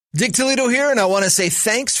Dick Toledo here, and I want to say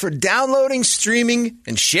thanks for downloading, streaming,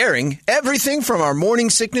 and sharing everything from our Morning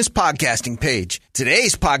Sickness podcasting page.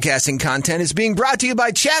 Today's podcasting content is being brought to you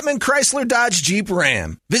by Chapman Chrysler Dodge Jeep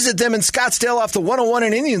Ram. Visit them in Scottsdale off the 101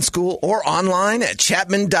 in Indian School or online at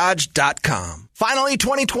chapmandodge.com. Finally,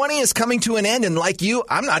 2020 is coming to an end, and like you,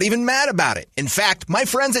 I'm not even mad about it. In fact, my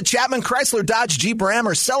friends at Chapman Chrysler Dodge Jeep Ram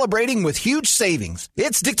are celebrating with huge savings.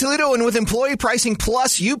 It's Dick Toledo, and with Employee Pricing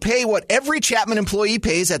Plus, you pay what every Chapman employee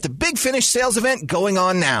pays at the Big Finish sales event going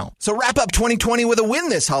on now. So wrap up 2020 with a win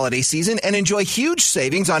this holiday season and enjoy huge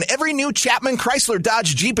savings on every new Chapman Chrysler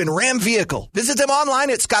Dodge Jeep and Ram vehicle. Visit them online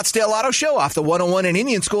at Scottsdale Auto Show off the 101 in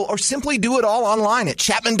Indian School, or simply do it all online at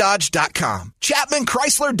chapmandodge.com. Chapman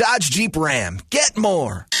Chrysler Dodge Jeep Ram. Get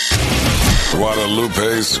more.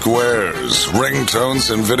 Guadalupe Squares.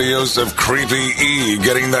 Ringtones and videos of Creepy E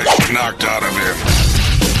getting the knocked out of him.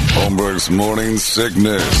 Holmberg's Morning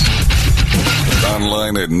Sickness.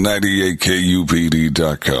 Online at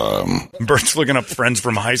 98kupd.com. Bert's looking up friends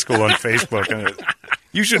from high school on Facebook.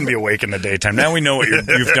 You shouldn't be awake in the daytime. Now we know what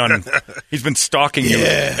you've done. He's been stalking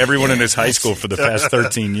everyone in his high school for the past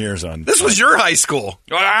 13 years. This was your high school.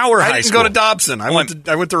 Our high school. I didn't go to Dobson. I went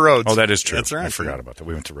to Rhodes. Oh, that is true. That's right. I forgot about that.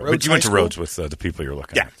 We went to Rhodes. Rhodes But you went to High Rhodes with the people you're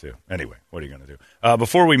looking at, too. Anyway, what are you going to do?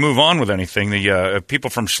 Before we move on with anything, the people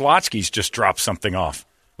from Schlotzsky's just dropped something off,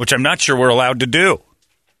 which I'm not sure we're allowed to do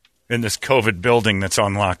in this COVID building that's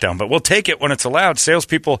on lockdown. But we'll take it when it's allowed.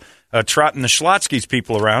 Salespeople trotting the Schlotzsky's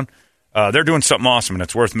people around. They're doing something awesome, and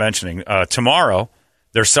it's worth mentioning. Tomorrow,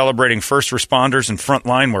 they're celebrating first responders and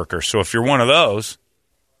frontline workers. So if you're one of those,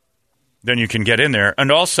 then you can get in there. And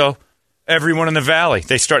also, everyone in the Valley.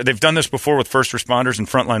 They've done this before with first responders and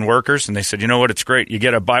frontline workers, and they said, you know what, it's great. You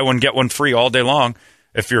get a buy one, get one free all day long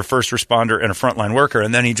if you're a first responder and a frontline worker.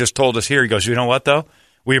 And then he just told us here, he goes, you know what, though?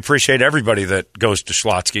 We appreciate everybody that goes to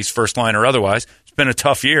Schlotzsky's, first line or otherwise. It's been a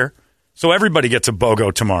tough year. So everybody gets a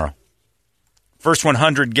BOGO tomorrow. First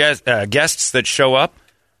 100 guests that show up,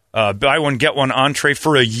 buy one, get one entree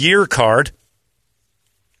for a year card,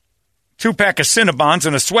 2-pack of Cinnabons,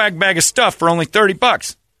 and a swag bag of stuff for only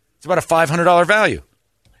 $30. It's about a $500 value.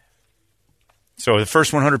 So the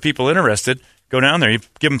first 100 people interested, go down there, you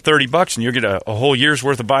give them $30, and you'll get a whole year's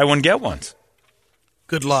worth of buy one, get ones.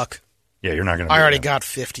 Good luck. Yeah, you're not going to. I already got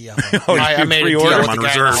 50 of them. Oh, I made a deal with the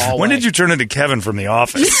guy in the hallway. When did you turn into Kevin from The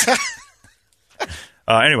Office?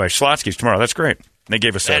 Anyway, Schlotzsky's tomorrow. That's great. They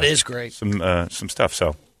gave us that is great. Some stuff.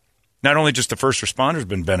 So not only just the first responders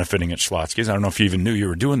been benefiting at Schlotzsky's. I don't know if you even knew you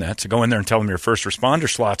were doing that. So go in there and tell them you're a first responder.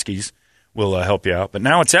 Schlotzsky's will help you out. But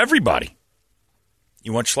now it's everybody.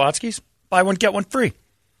 You want Schlotzsky's? Buy one, get one free.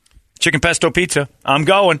 Chicken pesto pizza. I'm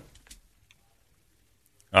going.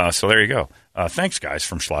 So there you go. Thanks, guys,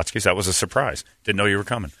 from Schlotzsky's. That was a surprise. Didn't know you were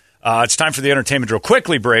coming. It's time for the entertainment drill.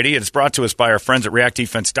 Quickly, Brady. It's brought to us by our friends at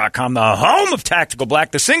ReactDefense.com, the home of Tactical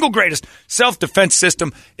Black, the single greatest self-defense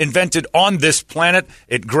system invented on this planet.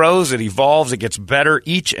 It grows, it evolves, it gets better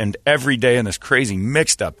each and every day in this crazy,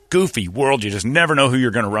 mixed-up, goofy world. You just never know who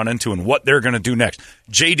you're going to run into and what they're going to do next.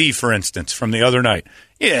 JD, for instance, from the other night.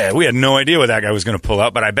 Yeah, we had no idea what that guy was going to pull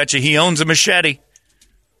out, but I bet you he owns a machete.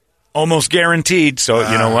 Almost guaranteed. So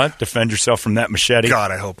you know what? Defend yourself from that machete. God,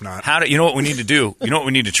 I hope not. You know what we need to do? You know what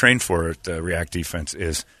we need to train for at React Defense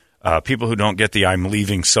is people who don't get the "I'm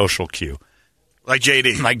leaving" social cue. Like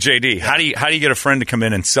JD. Like JD. Yeah. How do you get a friend to come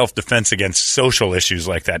in and self-defense against social issues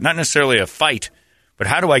like that? Not necessarily a fight, but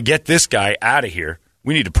how do I get this guy out of here?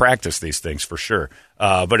 We need to practice these things for sure.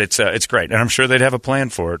 But it's great, and I'm sure they'd have a plan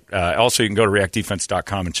for it. Also, you can go to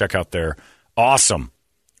reactdefense.com and check out their awesome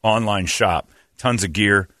online shop. Tons of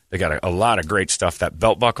gear. They got a lot of great stuff. That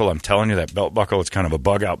belt buckle, I'm telling you, that belt buckle, it's kind of a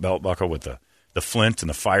bug-out belt buckle with the flint and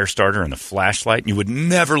the fire starter and the flashlight. And you would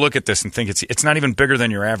never look at this and think it's not even bigger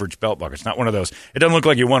than your average belt buckle. It's not one of those. It doesn't look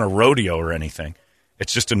like you won a rodeo or anything.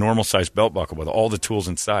 It's just a normal-sized belt buckle with all the tools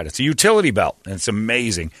inside. It's a utility belt, and it's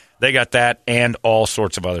amazing. They got that and all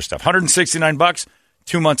sorts of other stuff. $169,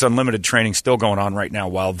 2 months unlimited training still going on right now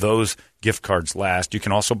while those gift cards last. You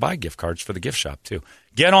can also buy gift cards for the gift shop, too.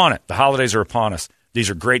 Get on it. The holidays are upon us. These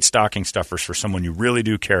are great stocking stuffers for someone you really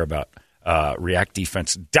do care about.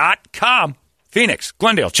 ReactDefense.com. Phoenix,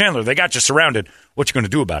 Glendale, Chandler, they got you surrounded. What you going to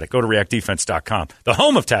do about it? Go to ReactDefense.com. The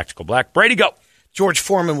home of Tactical Black. Brady, go. George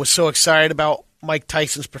Foreman was so excited about Mike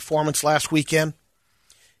Tyson's performance last weekend.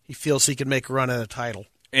 He feels he can make a run at a title.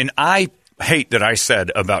 And I hate that I said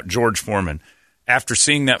about George Foreman, after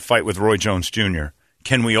seeing that fight with Roy Jones Jr.,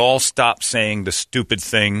 can we all stop saying the stupid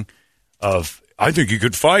thing of, I think he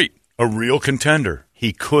could fight a real contender?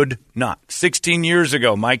 He could not. 16 years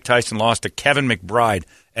ago, Mike Tyson lost to Kevin McBride,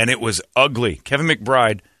 and it was ugly. Kevin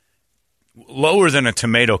McBride, lower than a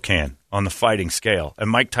tomato can on the fighting scale, and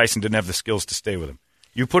Mike Tyson didn't have the skills to stay with him.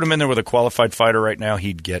 You put him in there with a qualified fighter right now,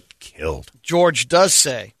 he'd get killed. George does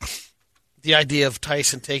say the idea of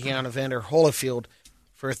Tyson taking on Evander Holyfield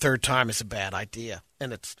for a third time is a bad idea.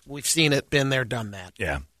 And we've seen it, been there, done that.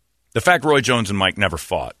 Yeah. The fact Roy Jones and Mike never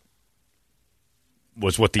fought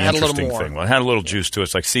was what the interesting thing was. It had a little juice to it.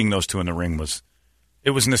 It's like seeing those two in the ring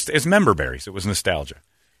it's member berries. It was nostalgia.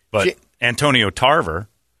 But Antonio Tarver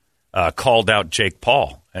called out Jake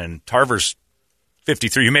Paul. And Tarver's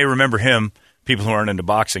 53. You may remember him, people who aren't into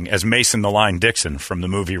boxing, as Mason the Line Dixon from the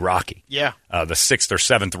movie Rocky. Yeah. The 6th or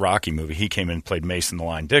 7th Rocky movie. He came in and played Mason the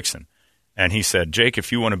Line Dixon. And he said, Jake,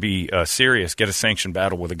 if you want to be serious, get a sanctioned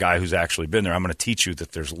battle with a guy who's actually been there. I'm going to teach you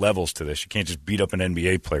that there's levels to this. You can't just beat up an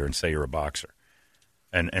NBA player and say you're a boxer.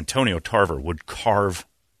 And Antonio Tarver would carve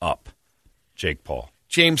up Jake Paul.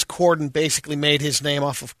 James Corden basically made his name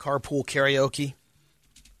off of carpool karaoke.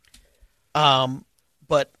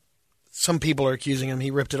 But some people are accusing him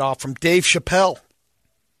he ripped it off from Dave Chappelle.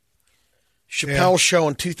 Chappelle's show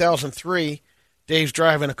in 2003, Dave's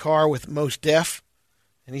driving a car with Mos Def,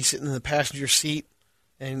 and he's sitting in the passenger seat,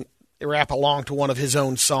 and they rap along to one of his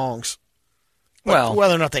own songs. Well,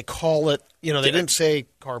 whether or not they call it, they didn't say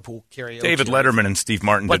carpool karaoke. David Letterman and Steve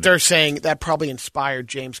Martin but they're saying that probably inspired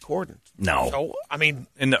James Corden. No. So, I mean,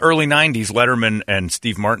 in the early 90s, Letterman and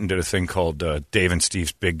Steve Martin did a thing called Dave and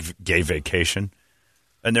Steve's Big Gay Vacation.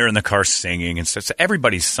 And they're in the car singing and stuff. So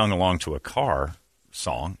everybody's sung along to a car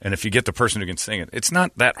song. And if you get the person who can sing it, it's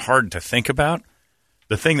not that hard to think about.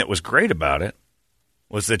 The thing that was great about it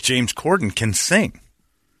was that James Corden can sing.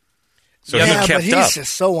 So he kept but he's up.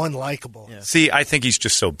 just so unlikable. Yeah. See, I think he's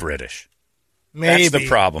just so British. Maybe. That's the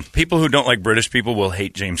problem. People who don't like British people will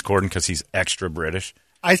hate James Corden because he's extra British.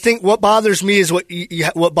 I think what bothers me is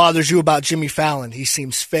what bothers you about Jimmy Fallon. He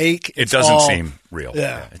seems fake. It doesn't seem real.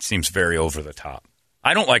 Yeah. It seems very over the top.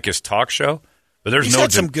 I don't like his talk show, but he's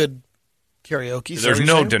had some good karaoke. There's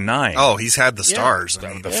no denying. Oh, he's had the stars.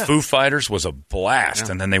 The Foo Fighters was a blast,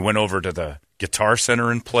 and then they went over to the Guitar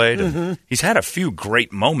Center and played. And he's had a few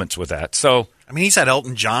great moments with that. So I mean, he's had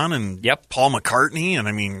Elton John and Paul McCartney, and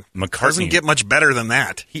I mean, McCartney doesn't get much better than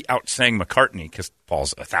that. He outsang McCartney because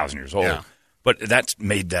Paul's 1,000 years old. Yeah. But that's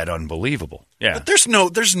made that unbelievable. Yeah. But there's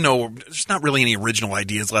not really any original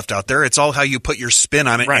ideas left out there. It's all how you put your spin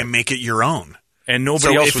on it and make it your own. And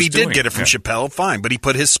nobody else if was he doing did get it from Chappelle, fine. But he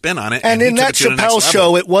put his spin on it. And in that Chappelle Chappelle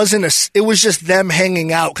show, it was just them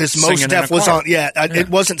hanging out because Mos Def was on. It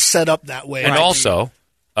wasn't set up that way. And also,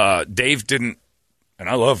 Dave didn't. And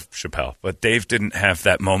I love Chappelle, but Dave didn't have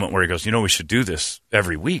that moment where he goes, we should do this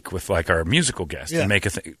every week with like our musical guest and make a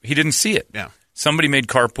thing. He didn't see it. Yeah. Somebody made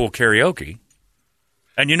carpool karaoke.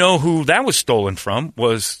 And you know who that was stolen from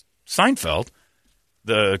was Seinfeld,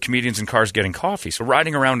 the comedians in cars getting coffee. So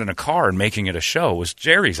riding around in a car and making it a show was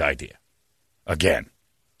Jerry's idea. Again.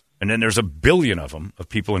 And then there's a billion of them, of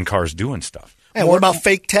people in cars doing stuff. And what about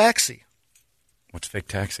Fake Taxi? What's Fake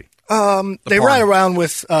Taxi? They ride around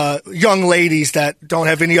with young ladies that don't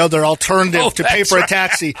have any other alternative to pay for a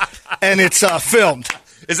taxi, and it's filmed.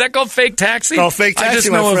 Is that called Fake Taxi? Oh, Fake Taxi, I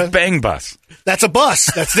just know of Bang Bus. That's a bus.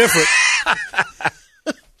 That's different.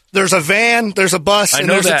 There's a van, there's a bus, and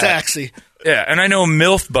there's a taxi. Yeah, and I know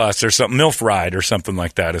MILF Bus or something, MILF Ride or something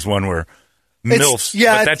like that is one where MILFs,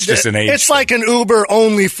 but that's just an age It's thing. like an Uber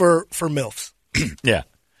only for MILFs. Yeah.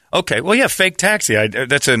 Okay, well, yeah, Fake Taxi.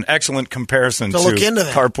 That's an excellent comparison to look into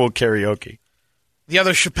that. carpool karaoke. The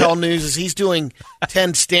other Chappelle news is he's doing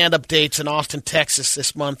 10 stand-up dates in Austin, Texas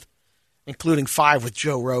this month, including 5 with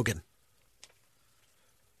Joe Rogan.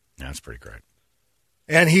 Yeah, that's pretty great.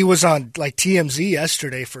 And he was on like TMZ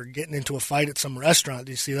yesterday for getting into a fight at some restaurant.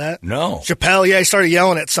 Do you see that? No. Chappelle, he started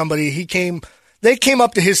yelling at somebody. They came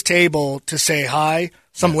up to his table to say hi.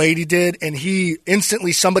 Some lady did, and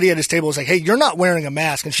somebody at his table was like, "Hey, you're not wearing a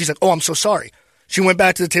mask." And she's like, "Oh, I'm so sorry." She went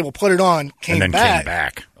back to the table, put it on, came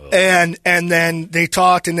back. And then they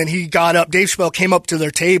talked, and then he got up. Dave Chappelle came up to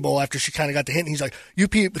their table after she kind of got the hint, and he's like, "You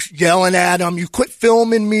people yelling at him, you quit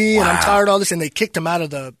filming me, and I'm tired of all this." And they kicked him out of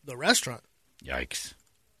the restaurant. Yikes.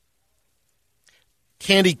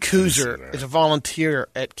 Candy Kuzer is a volunteer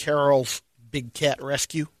at Carol's Big Cat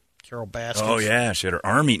Rescue. Carol Baskins. Oh, yeah, she had her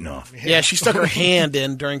arm eaten off. Yeah, she stuck her hand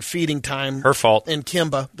in during feeding time. Her fault. And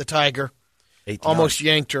Kimba, the tiger, almost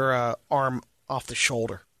yanked her arm off the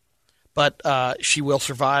shoulder. But she will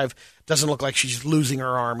survive. Doesn't look like she's losing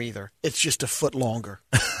her arm either. It's just a foot longer.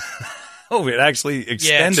 Oh, it actually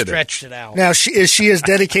extended stretched it out. Now, is she as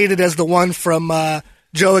dedicated as the one from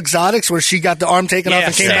Joe Exotics where she got the arm taken off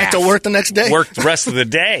and came back to work the next day? Worked the rest of the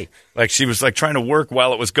day. Like she was like trying to work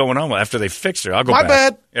while it was going on. After they fixed her, I'll go back. My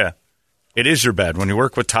bad. Yeah. It is your bad. When you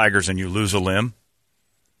work with tigers and you lose a limb,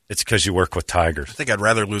 It's because you work with tigers. I think I'd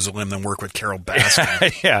rather lose a limb than work with Carol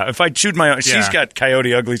Baskin. Yeah, if I chewed my own, she's got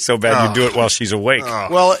Coyote Ugly so bad you do it while she's awake.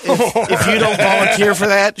 Well, if you don't volunteer for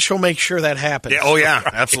that, she'll make sure that happens. Yeah,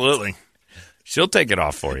 right. Absolutely. She'll take it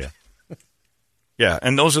off for you. Yeah,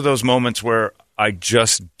 and those are those moments where I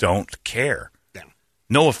just don't care. Yeah.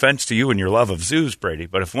 No offense to you and your love of zoos, Brady,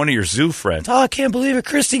 but if one of your zoo friends, I can't believe it,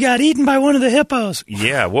 Christy got eaten by one of the hippos.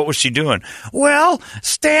 Yeah, what was she doing? Well,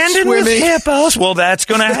 standing with hippos. Well, that's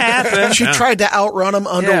going to happen. She tried to outrun them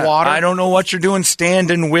underwater. I don't know what you're doing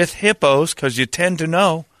standing with hippos, because you tend to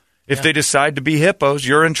know if they decide to be hippos,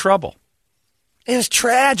 you're in trouble. It's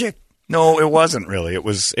tragic. No, it wasn't really. It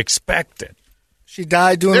was expected. She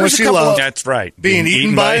died doing what she loved. That's right. Being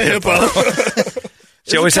eaten by a hippo.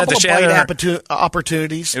 She always had the shadow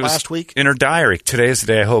opportunities last week. In her diary, today is the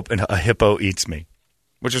day I hope a hippo eats me,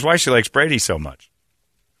 which is why she likes Brady so much.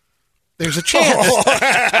 There's a chance.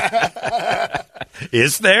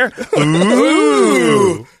 Is there?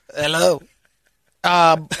 Ooh. Hello.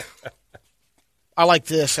 I like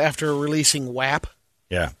this. After releasing WAP,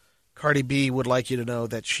 Cardi B would like you to know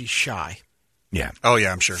that she's shy. Yeah. Oh,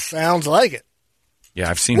 yeah, I'm sure. Sounds like it. Yeah,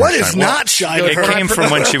 I've seen what her. What is not shy? It came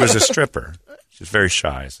from when she was a stripper. She's very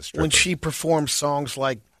shy as a stripper. When she performs songs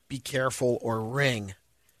like Be Careful or Ring,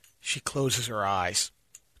 she closes her eyes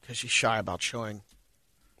because she's shy about showing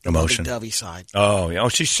emotion. The Dovey side. Oh, yeah. Oh,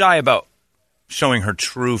 she's shy about showing her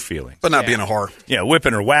true feelings. But not being a whore. Yeah,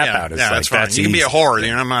 whipping her WAP out is like, that's fine. You can be a whore.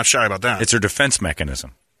 I'm not shy about that. It's her defense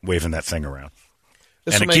mechanism, waving that thing around.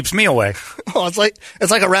 And it keeps me away. Oh, it's like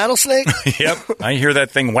a rattlesnake? Yep. I hear that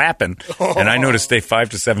thing whapping, and I know to stay 5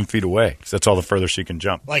 to 7 feet away, because that's all the further she can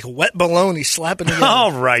jump. Like wet bologna slapping together.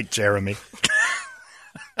 All right, Jeremy.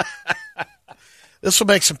 This will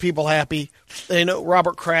make some people happy. They know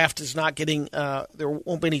Robert Kraft is not getting there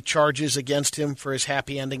won't be any charges against him for his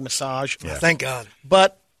happy ending massage. Yeah. Thank God.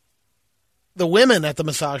 But the women at the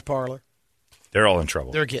massage parlor, they're all in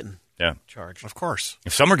trouble. They're getting charged. Of course.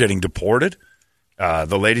 If some are getting deported,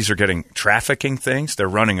 the ladies are getting trafficking things. They're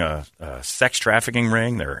running a sex trafficking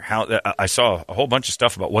ring. I saw a whole bunch of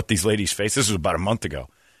stuff about what these ladies face. This was about a month ago.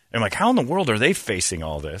 And I'm like, how in the world are they facing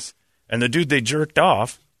all this? And the dude they jerked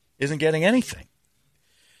off isn't getting anything.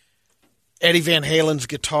 Eddie Van Halen's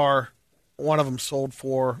guitar, one of them sold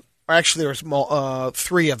for, actually there was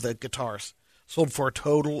 3 of the guitars, sold for a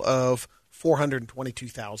total of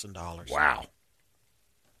 $422,000. Wow.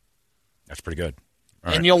 That's pretty good. All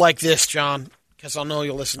and right. You'll like this, John, because I'll know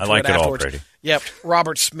you'll listen to it afterwards. All, Brady. Yep.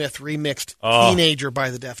 Robert Smith remixed Teenager by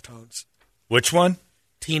the Deftones. Which one?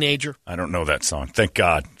 Teenager. I don't know that song. Thank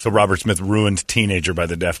God. So Robert Smith ruined Teenager by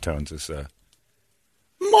the Deftones.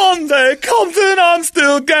 Monday comes and I'm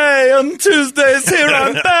still gay, and Tuesday's here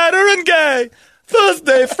I'm better and gay.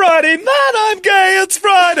 Thursday, Friday, man, I'm gay, it's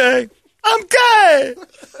Friday. I'm gay.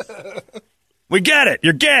 We get it.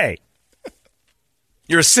 You're gay.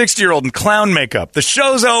 You're a 60-year-old in clown makeup. The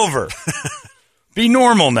show's over. Be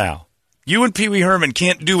normal now. You and Pee Wee Herman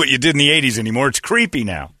can't do what you did in the 80s anymore. It's creepy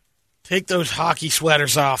now. Take those hockey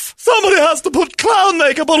sweaters off. Somebody has to put clown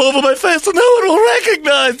makeup all over my face and no one will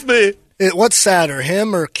recognize me. What's sadder,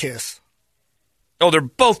 him or Kiss? Oh, they're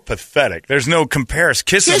both pathetic. There's no comparison.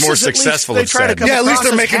 Kiss is more successful. At least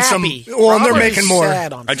they're making happy. some. Well, they're making more.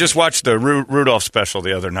 I just watched the Rudolph special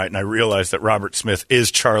the other night, and I realized that Robert Smith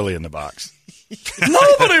is Charlie in the Box.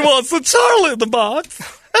 Nobody wants a Charlie in the Box.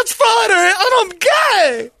 It's Friday, and I'm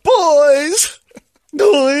gay. Boys,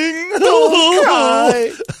 don't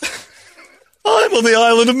cry. I'm on the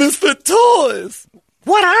island of misfit toys.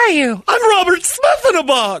 What are you? I'm Robert Smith in a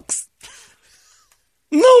box.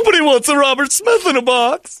 Nobody wants a Robert Smith in a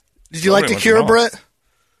box. Did you like The Cure, Brett?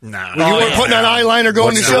 No. When you weren't putting on eyeliner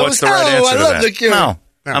going to shows? What's the right answer I to love that? The Cure. No,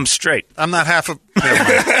 I'm straight. I'm not half a...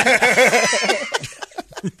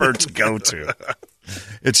 Bert's go-to.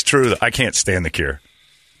 It's true. I can't stand The Cure.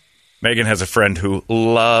 Megan has a friend who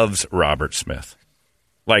loves Robert Smith.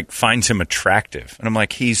 Like, finds him attractive. And I'm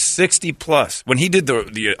like, he's 60 plus. When he did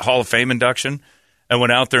the Hall of Fame induction and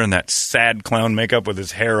went out there in that sad clown makeup with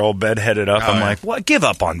his hair all bedheaded up, I'm like, what? Give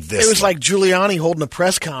up on this. It was like Giuliani holding a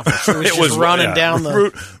press conference. It was running down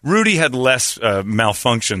the... Rudy had less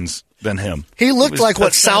malfunctions than him. He looked like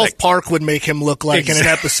what South Park would make him look like in an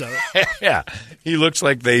episode. Yeah. He looks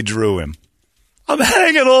like they drew him. I'm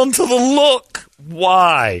hanging on to the look.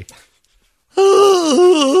 Why?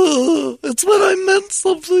 It's when I meant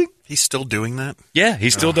something. He's still doing that? Yeah, he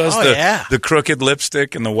still does the crooked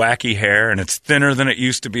lipstick and the wacky hair, and it's thinner than it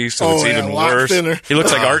used to be, so it's even worse. Thinner. He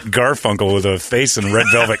looks like Art Garfunkel with a face in red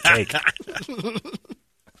velvet cake.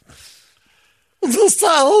 The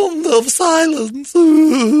sound of silence.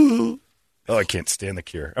 Oh, I can't stand The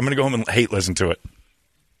Cure. I'm going to go home and hate listen to it.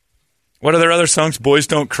 What are their other songs? Boys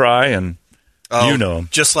Don't Cry and you know them.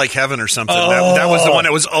 Just Like Heaven or something. That was the one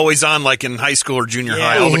that was always on like in high school or junior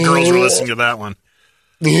high. All the girls were listening to that one.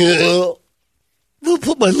 Yeah. They'll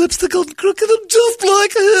put my lipstick on crooked and just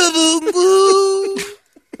like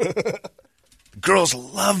heaven. Girls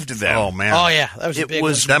loved them. Oh, man. Oh, yeah. That was a big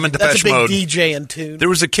one. Them and Depeche That's a big Mode. DJ in tune. There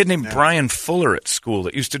was a kid named Brian Fuller at school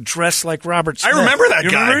that used to dress like Robert Smith. I remember that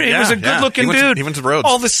You guy. Remember? He was a good-looking dude. He went to Rhodes.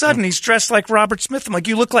 All of a sudden, he's dressed like Robert Smith. I'm like,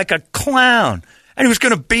 you look like a clown. And he was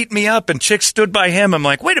going to beat me up, and chicks stood by him. I'm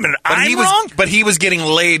like, wait a minute, I'm wrong? But he was getting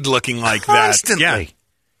laid looking like Constantly. that.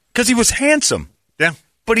 Because he was handsome. Yeah.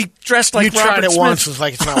 But he dressed like you Robert tried it Smith. once. It's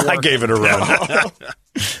like it's not working. I gave it a run.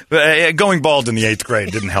 Going bald in the 8th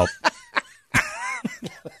grade didn't help.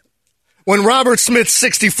 When Robert Smith's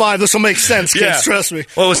 65, this will make sense, kids. Trust me.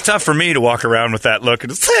 Well, it was tough for me to walk around with that look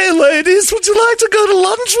and say, hey, ladies, would you like to go to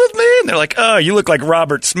lunch with me? And they're like, oh, you look like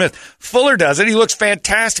Robert Smith. Fuller does it. He looks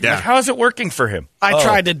fantastic. Yeah. Like, how is it working for him? I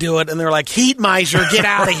tried to do it, and they're like, heat miser, get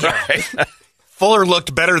out of here. Right. Fuller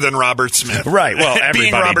looked better than Robert Smith. Right. Well, everybody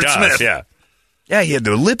Being Robert does. Smith. Yeah. Yeah, he had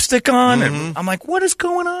the lipstick on. And I'm like, what is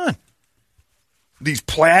going on? These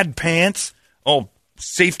plaid pants, all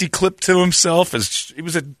safety clipped to himself. He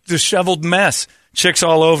was a disheveled mess. Chicks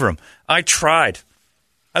all over him. I tried.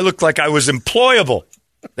 I looked like I was employable.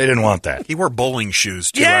 They didn't want that. He wore bowling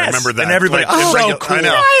shoes, too. Yes. I remember that. And everybody, so cool. I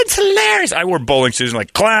know. Oh, it's hilarious. I wore bowling shoes and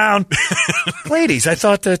like, clown. Ladies, I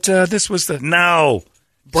thought that this was the... No.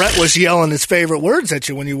 Brett was yelling his favorite words at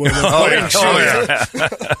you when you wore them. Yeah.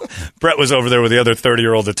 Brett was over there with the other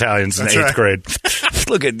 30-year-old Italians in 8th grade.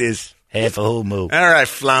 Look at this. Half a homo. All right,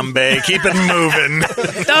 Flambe, keep it moving.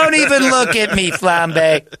 Don't even look at me,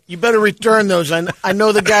 Flambe. You better return those. I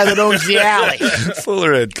know the guy that owns the alley.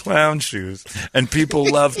 Fuller had clown shoes, and people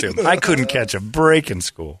loved him. I couldn't catch a break in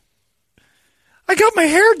school. I got my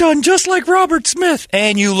hair done just like Robert Smith.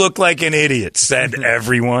 And you look like an idiot, said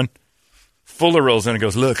everyone. Fuller rolls in and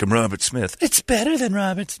goes, look, I'm Robert Smith. It's better than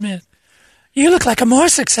Robert Smith. You look like a more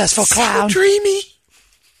successful clown. So dreamy.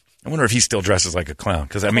 I wonder if he still dresses like a clown.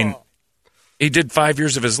 Because, I mean, he did 5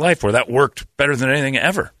 years of his life where that worked better than anything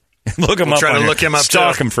ever. Look him up. Try to on look him up.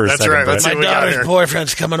 Stalk too. him for a That's second. right. Let's see My what we got daughter's here.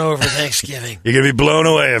 boyfriend's coming over for Thanksgiving. You're going to be blown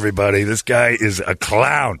away, everybody. This guy is a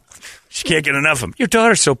clown. She can't get enough of him. Your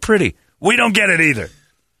daughter's so pretty. We don't get it either.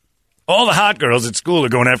 All the hot girls at school are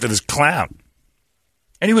going after this clown.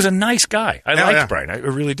 And he was a nice guy. I liked Brian. I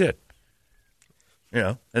really did. You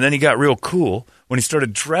know, and then he got real cool when he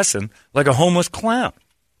started dressing like a homeless clown.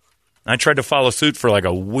 I tried to follow suit for like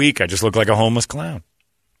a week. I just looked like a homeless clown.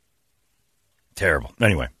 Terrible.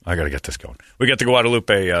 Anyway, I got to get this going. We got the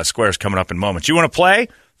Guadalupe Squares coming up in moments. You want to play?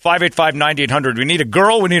 585-9800. We need a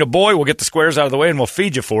girl. We need a boy. We'll get the squares out of the way, and we'll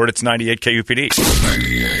feed you for it. It's 98 KUPD.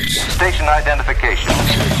 98. Station identification.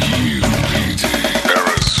 KUPD.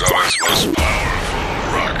 Arizona's most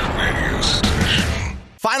powerful rock radio station.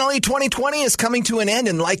 Finally, 2020 is coming to an end,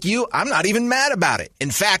 and like you, I'm not even mad about it.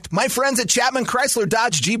 In fact, my friends at Chapman Chrysler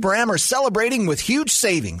Dodge Jeep Ram are celebrating with huge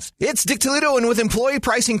savings. It's Dick Toledo, and with Employee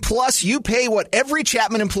Pricing Plus, you pay what every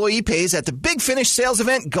Chapman employee pays at the Big Finish sales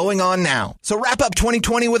event going on now. So wrap up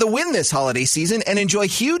 2020 with a win this holiday season and enjoy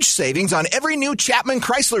huge savings on every new Chapman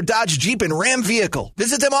Chrysler Dodge Jeep and Ram vehicle.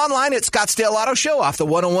 Visit them online at Scottsdale Auto Show off the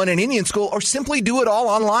 101 in Indian School, or simply do it all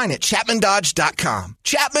online at ChapmanDodge.com.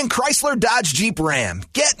 Chapman Chrysler Dodge Jeep Ram.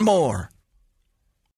 Get more.